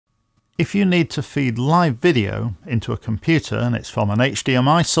If you need to feed live video into a computer and it's from an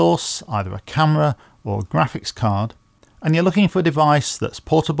HDMI source, either a camera or a graphics card, and you're looking for a device that's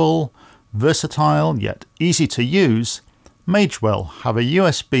portable, versatile yet easy to use, Magewell have a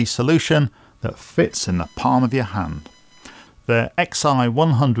USB solution that fits in the palm of your hand. Their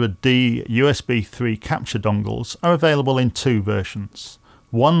XI100D USB3 capture dongles are available in two versions,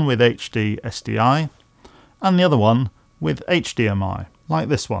 one with HD-SDI and the other one with HDMI, like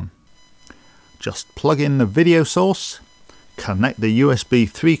this one. Just plug in the video source, connect the USB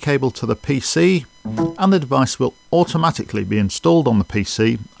 3 cable to the PC, and the device will automatically be installed on the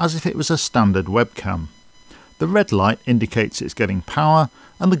PC as if it was a standard webcam. The red light indicates it's getting power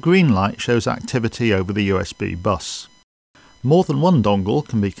and the green light shows activity over the USB bus. More than one dongle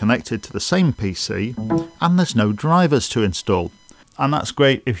can be connected to the same PC and there's no drivers to install. And that's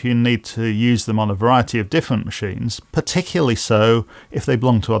great if you need to use them on a variety of different machines, particularly so if they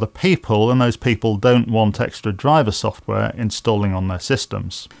belong to other people and those people don't want extra driver software installing on their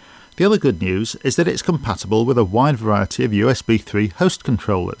systems. The other good news is that it's compatible with a wide variety of USB 3 host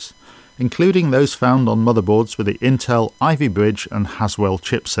controllers, including those found on motherboards with the Intel Ivy Bridge and Haswell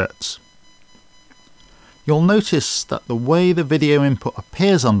chipsets. You'll notice that the way the video input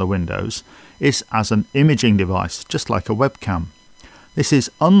appears on the Windows is as an imaging device, just like a webcam. This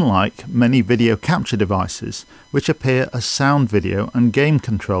is unlike many video capture devices, which appear as sound video and game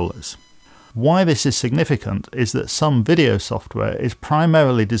controllers. Why this is significant is that some video software is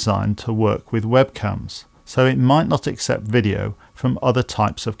primarily designed to work with webcams, so it might not accept video from other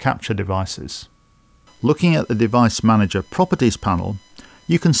types of capture devices. Looking at the Device Manager Properties panel,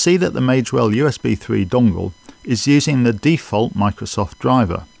 you can see that the Magewell USB 3 dongle is using the default Microsoft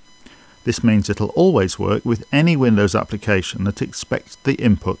driver. This means it'll always work with any Windows application that expects the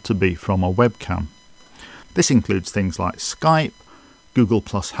input to be from a webcam. This includes things like Skype, Google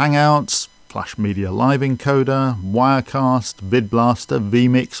Plus Hangouts, Flash Media Live Encoder, Wirecast, VidBlaster,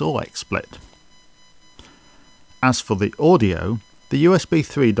 vMix or XSplit. As for the audio, the USB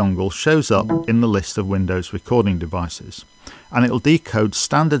 3 dongle shows up in the list of Windows recording devices, and it'll decode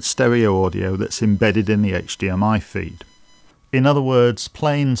standard stereo audio that's embedded in the HDMI feed. In other words,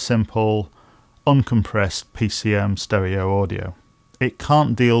 plain, simple, uncompressed PCM stereo audio. It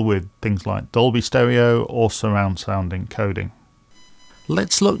can't deal with things like Dolby Stereo or surround sound encoding.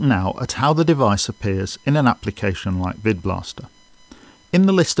 Let's look now at how the device appears in an application like VidBlaster. In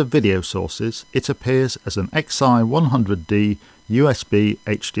the list of video sources, it appears as an XI100D USB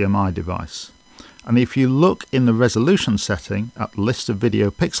HDMI device. And if you look in the resolution setting at the list of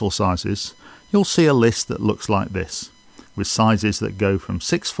video pixel sizes, you'll see a list that looks like this, with sizes that go from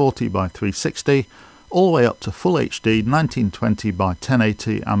 640 by 360 all the way up to Full HD 1920 by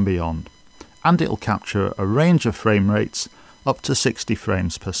 1080 and beyond. And it'll capture a range of frame rates up to 60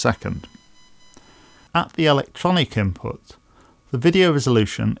 frames per second. At the electronic input, the video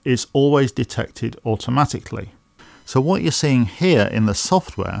resolution is always detected automatically. So what you're seeing here in the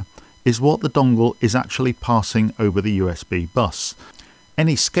software is what the dongle is actually passing over the USB bus.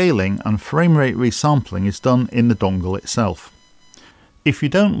 Any scaling and frame rate resampling is done in the dongle itself. If you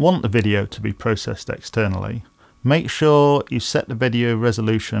don't want the video to be processed externally, make sure you set the video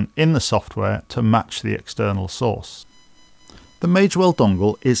resolution in the software to match the external source. The Magewell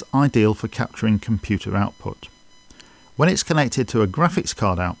dongle is ideal for capturing computer output. When it's connected to a graphics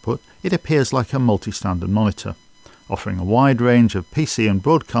card output, it appears like a multi-standard monitor, offering a wide range of PC and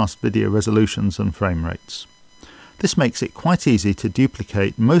broadcast video resolutions and frame rates. This makes it quite easy to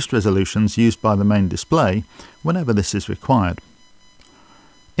duplicate most resolutions used by the main display whenever this is required.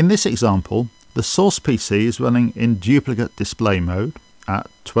 In this example, the source PC is running in duplicate display mode at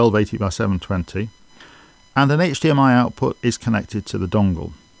 1280 by 720, and an HDMI output is connected to the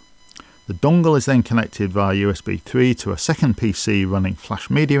dongle. The dongle is then connected via USB 3 to a second PC running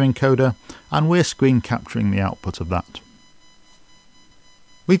Flash Media Encoder, and we're screen capturing the output of that.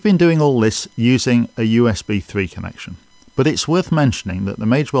 We've been doing all this using a USB 3 connection, but it's worth mentioning that the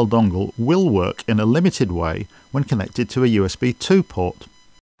Magewell dongle will work in a limited way when connected to a USB 2 port.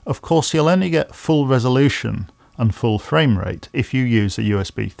 Of course, you'll only get full resolution and full frame rate if you use a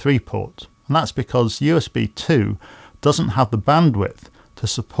USB 3 port, and that's because USB 2 doesn't have the bandwidth to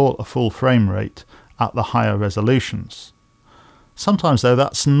support a full frame rate at the higher resolutions. Sometimes though,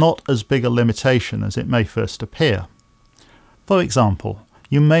 that's not as big a limitation as it may first appear. For example,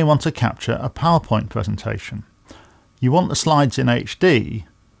 you may want to capture a PowerPoint presentation. You want the slides in HD,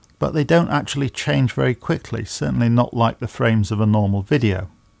 but they don't actually change very quickly, certainly not like the frames of a normal video.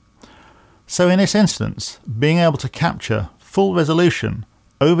 So in this instance, being able to capture full resolution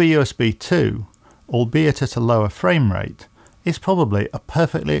over USB 2, albeit at a lower frame rate, is probably a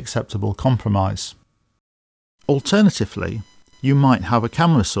perfectly acceptable compromise. Alternatively, you might have a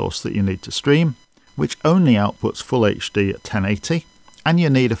camera source that you need to stream, which only outputs Full HD at 1080, and you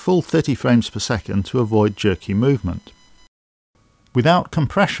need a full 30 frames per second to avoid jerky movement. Without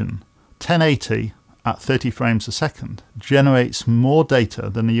compression, 1080 at 30 frames a second generates more data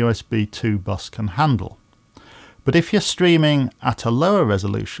than the USB 2 bus can handle. But if you're streaming at a lower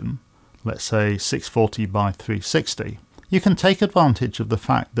resolution, let's say 640 by 360, you can take advantage of the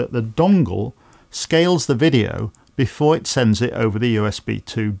fact that the dongle scales the video before it sends it over the USB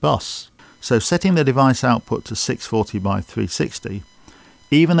 2 bus. So setting the device output to 640 by 360,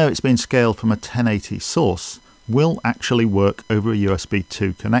 even though it's been scaled from a 1080 source, will actually work over a USB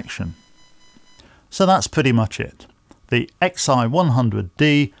 2 connection. So that's pretty much it. The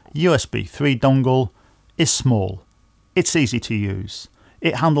XI100D USB 3 dongle is small. It's easy to use.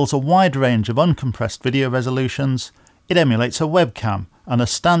 It handles a wide range of uncompressed video resolutions. It emulates a webcam and a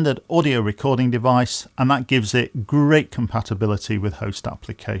standard audio recording device, and that gives it great compatibility with host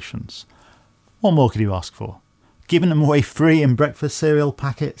applications. What more could you ask for? Giving them away free in breakfast cereal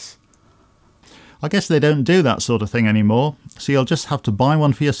packets? I guess they don't do that sort of thing anymore, so you'll just have to buy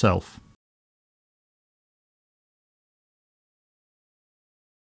one for yourself.